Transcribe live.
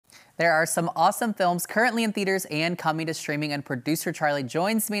There are some awesome films currently in theaters and coming to streaming, and producer Charlie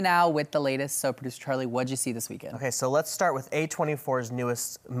joins me now with the latest. So, producer Charlie, what'd you see this weekend? Okay, so let's start with A24's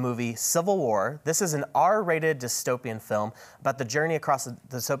newest movie, Civil War. This is an R-rated dystopian film about the journey across the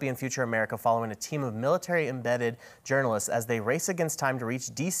dystopian future America following a team of military-embedded journalists as they race against time to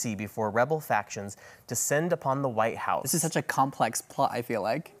reach D.C. before rebel factions descend upon the White House. This is such a complex plot, I feel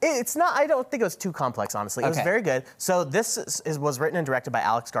like. It's not, I don't think it was too complex, honestly. It was very good. So this was written and directed by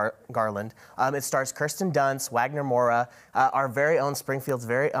Alex Garland. It stars Kirsten Dunst, Wagner Moura, our very own Springfield's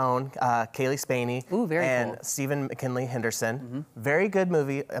very own Kaylee Spaney, and Stephen McKinley Henderson. Very good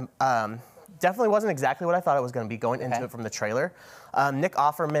movie. Definitely wasn't exactly what I thought it was going to be going into it from the trailer. Nick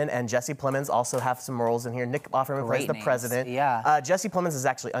Offerman and Jesse Plemons also have some roles in here. Nick Offerman plays the president. Yeah. Jesse Plemons is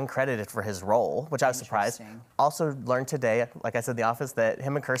actually uncredited for his role, which I was surprised. Also learned today, like I said in the office, that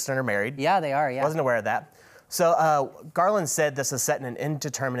him and Kirsten are married. Yeah, they are, yeah. Wasn't aware of that. So Garland said this is set in an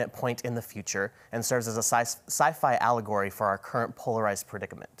indeterminate point in the future and serves as a sci-fi allegory for our current polarized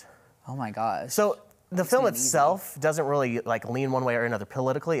predicament. Oh my gosh. So the film itself doesn't really like lean one way or another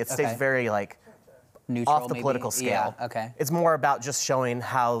politically. It stays very like neutral, off the political scale. Yeah, okay. It's more about just showing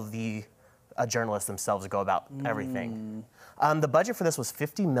how the journalists themselves go about everything. The budget for this was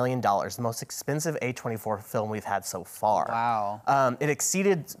 $50 million, the most expensive A24 film we've had so far. Wow. It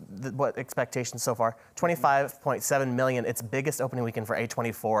exceeded what expectations so far, $25.7 million, its biggest opening weekend for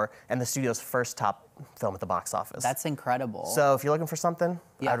A24, and the studio's first top film at the box office. That's incredible. So if you're looking for something,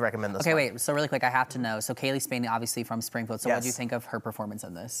 I'd recommend this one. Wait, so really quick, I have to know. So Kaylee Spaney, obviously from Springfield, so what did you think of her performance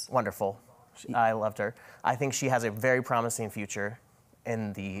in this? Wonderful. I loved her. I think she has a very promising future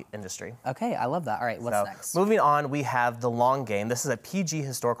in the industry. Okay, I love that. All right, what's next? Moving on, we have The Long Game. This is a PG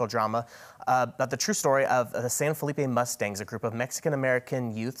historical drama about the true story of the San Felipe Mustangs, a group of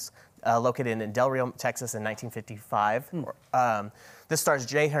Mexican-American youths located in Del Rio, Texas in 1955. This stars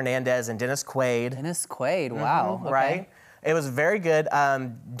Jay Hernandez and Dennis Quaid. Dennis Quaid, wow. Right? It was very good.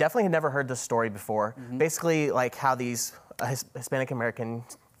 Definitely had never heard this story before. Basically, like how these Hispanic-American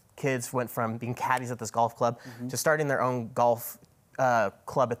kids went from being caddies at this golf club to starting their own golf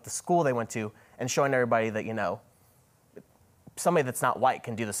club at the school they went to, and showing everybody that, you know, somebody that's not white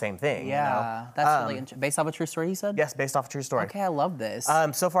can do the same thing. Yeah, you know? That's really interesting. Based off a true story, you said? Yes, based off a true story. Okay, I love this.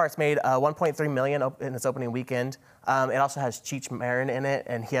 So far, it's made $1.3 million in its opening weekend. It also has Cheech Marin in it,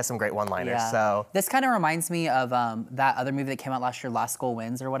 and he has some great one-liners. Yeah. So this kind of reminds me of that other movie that came out last year, Last School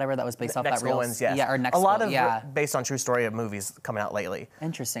Wins, or whatever, that was based off that real. Wins, yes. Yeah, or Next A lot School, of based on true story of movies coming out lately.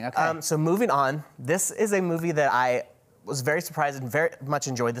 Interesting. Okay. So moving on, this is a movie that I was very surprised and very much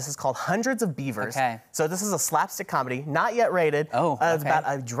enjoyed. This is called Hundreds of Beavers. Okay. So this is a slapstick comedy, not yet rated. Oh, okay. It's about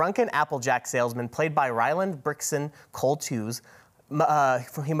a drunken Applejack salesman played by Ryland Brixton Cole Tews.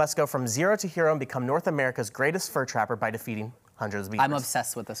 He must go from zero to hero and become North America's greatest fur trapper by defeating hundreds of beavers. I'm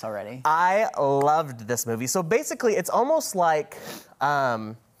obsessed with this already. I loved this movie. So basically, it's almost like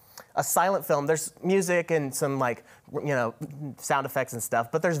a silent film. There's music and some, like, you know, sound effects and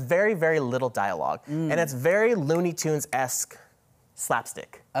stuff, but there's very, very little dialogue. And it's very Looney Tunes-esque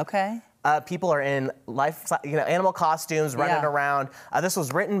slapstick. Okay. People are in animal costumes, running around. This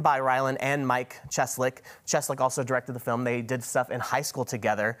was written by Ryland and Mike Cheslick. Cheslick also directed the film. They did stuff in high school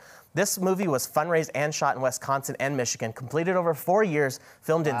together. This movie was fundraised and shot in Wisconsin and Michigan, completed over 4 years,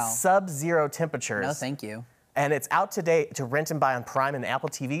 filmed in sub-zero temperatures. No, thank you. And it's out today to rent and buy on Prime and Apple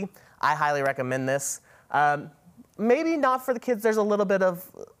TV. I highly recommend this. Maybe not for the kids. There's a little bit of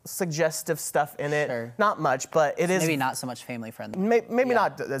suggestive stuff in it. Sure. Not much, but it is. Maybe not so much family friendly. Maybe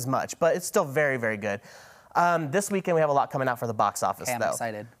not as much, but it's still very, very good. This weekend, we have a lot coming out for the box office, though. I'm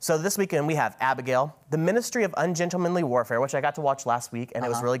excited. So this weekend, we have Abigail, The Ministry of Ungentlemanly Warfare, which I got to watch last week, and it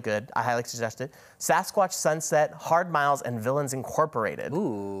was really good. I highly suggest it. Sasquatch Sunset, Hard Miles, and Villains Incorporated.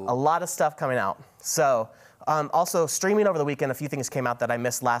 Ooh. A lot of stuff coming out. So also streaming over the weekend, a few things came out that I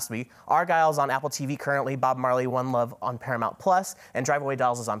missed last week. Argyle's on Apple TV currently, Bob Marley, One Love on Paramount Plus, and Drive Away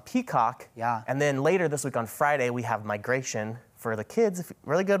Dolls is on Peacock. Yeah. And then later this week on Friday, we have Migration for the kids.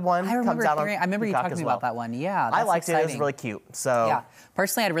 Really good one. I remember Comes out I remember you talking to me about that one. Yeah, that's I liked exciting. it. It was really cute. So yeah,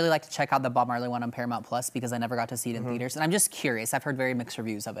 personally, I'd really like to check out the Bob Marley one on Paramount Plus because I never got to see it in theaters, and I'm just curious. I've heard very mixed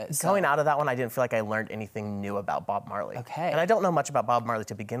reviews of it. So. Going out of that one, I didn't feel like I learned anything new about Bob Marley. Okay. And I don't know much about Bob Marley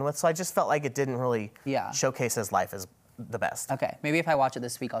to begin with, so I just felt like it didn't really showcase his life as the best. Okay, maybe if I watch it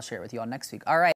this week, I'll share it with you all next week. All right.